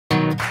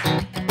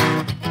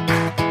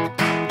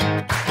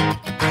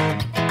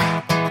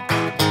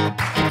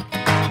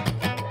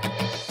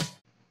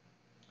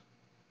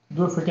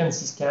do a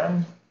frequency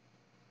scan,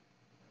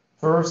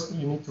 first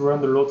you need to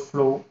run the load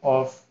flow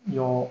of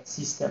your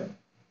system.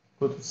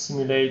 Go to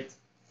simulate,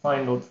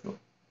 find load flow.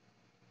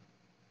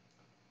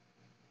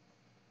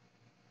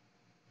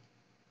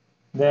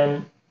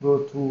 Then go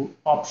to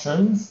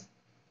options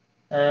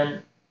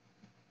and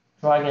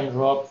drag and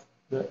drop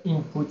the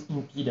input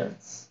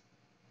impedance.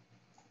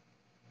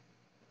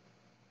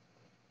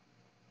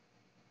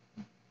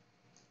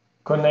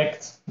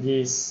 Connect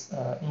this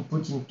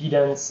input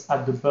impedance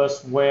at the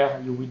bus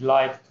where you would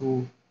like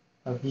to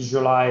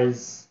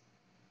visualize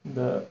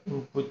the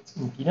input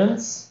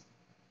impedance.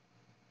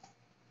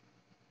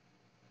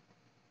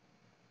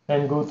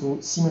 Then go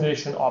to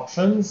simulation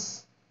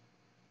options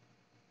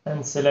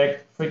and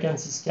select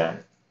frequency scan.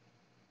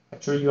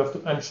 Actually, you have to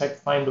uncheck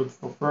find load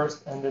flow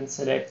first and then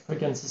select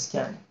frequency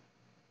scan.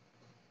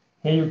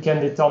 Here you can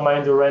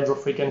determine the range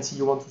of frequency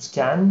you want to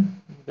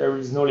scan. There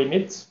is no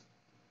limit.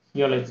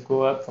 Here, let's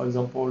go up, for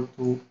example,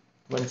 to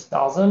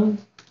 20,000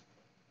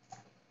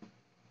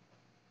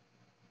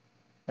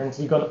 and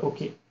click on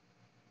OK.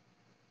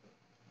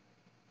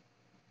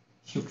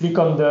 If you click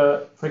on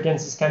the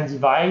frequency scan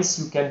device,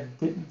 you can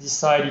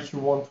decide if you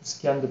want to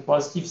scan the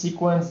positive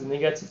sequence, the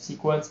negative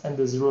sequence, and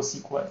the zero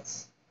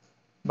sequence.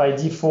 By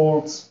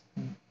default,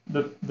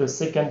 the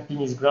second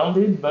pin is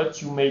grounded, but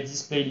you may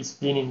display this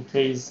pin in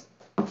case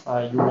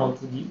you want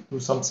to do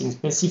something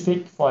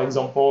specific. For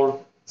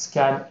example,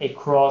 scan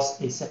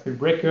across a circuit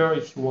breaker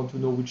if you want to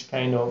know which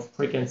kind of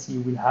frequency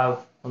you will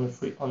have on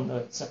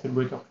the circuit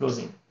breaker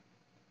closing.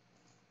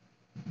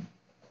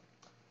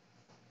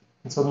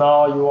 And so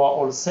now you are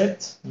all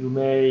set. You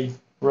may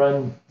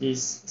run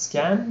this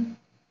scan,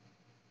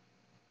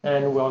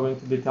 and we are going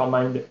to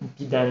determine the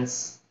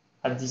impedance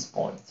at this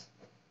point.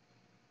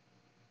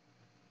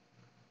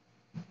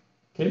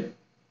 Okay,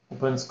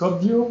 open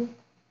scope view.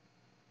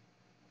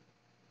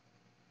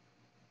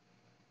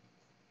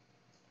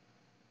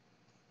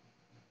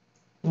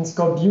 In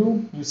scope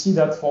view, you see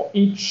that for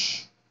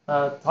each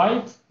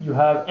type, you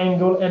have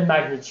angle and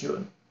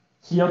magnitude.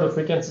 Here, the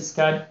frequency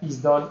scan is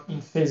done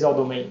in phasor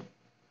domain.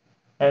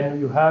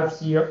 And you have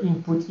here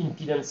input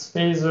impedance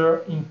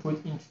phasor,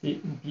 input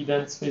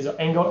impedance phasor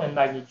angle, and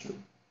magnitude.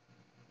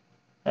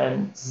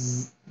 And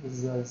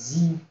the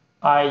ZIN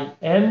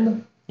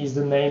is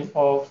the name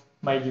of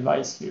my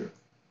device here.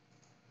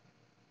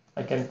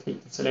 I can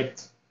click to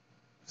select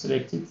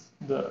it,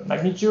 the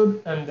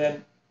magnitude, and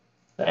then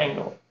the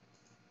angle.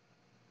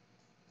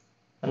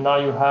 And now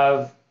you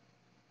have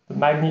the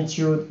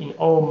magnitude in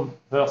ohm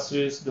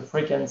versus the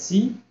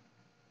frequency,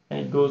 and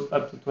it goes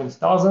up to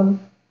 20,000,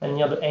 and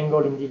here the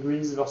angle in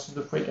degrees versus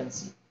the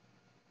frequency.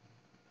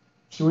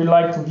 If you would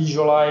like to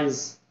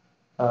visualize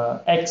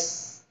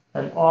X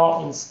and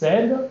R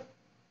instead,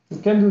 you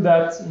can do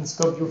that in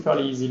scope view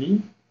fairly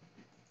easily.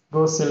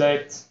 Go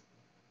select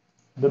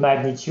the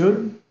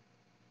magnitude,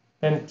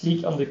 then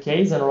click on the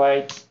case and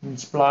write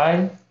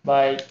multiply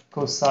by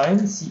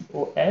cosine,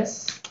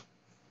 COS.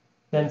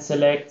 Then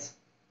select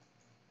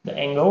the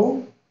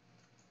angle.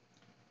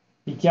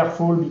 Be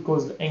careful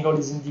because the angle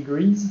is in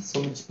degrees,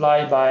 so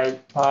multiply by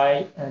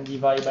pi and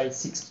divide by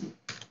 60.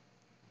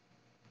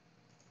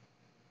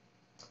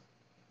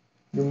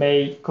 You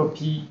may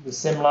copy the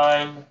same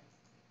line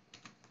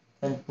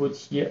and put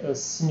here a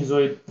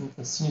sinusoidal,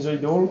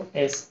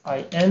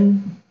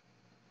 SIN,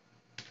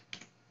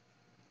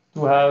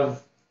 to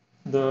have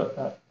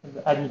the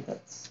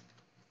admittance.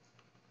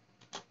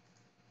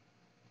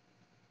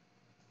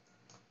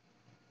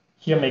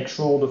 Here, make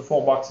sure the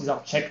 4 boxes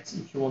are checked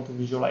if you want to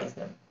visualize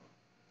them.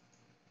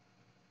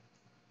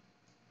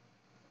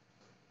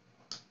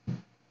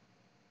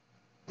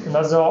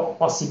 Another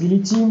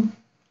possibility,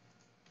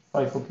 if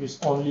I focus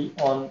only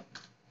on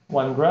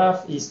one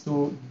graph, is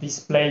to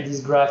display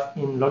this graph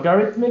in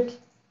logarithmic.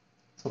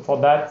 So for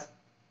that,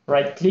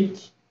 right-click,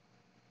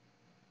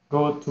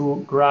 go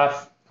to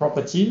Graph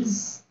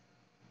Properties,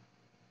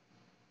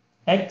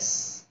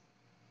 X,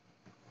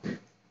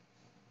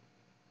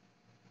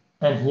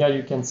 and here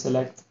you can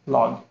select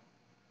log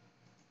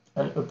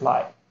and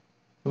apply.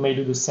 You may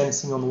do the same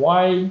thing on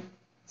Y,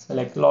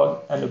 select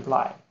log and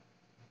apply.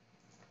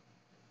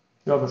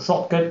 You have a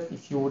shortcut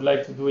if you would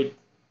like to do it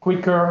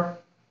quicker.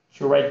 If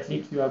you right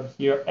click, you have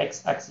here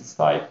X-axis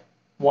type,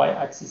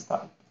 Y-axis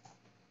type.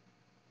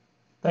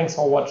 Thanks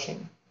for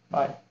watching.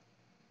 Bye.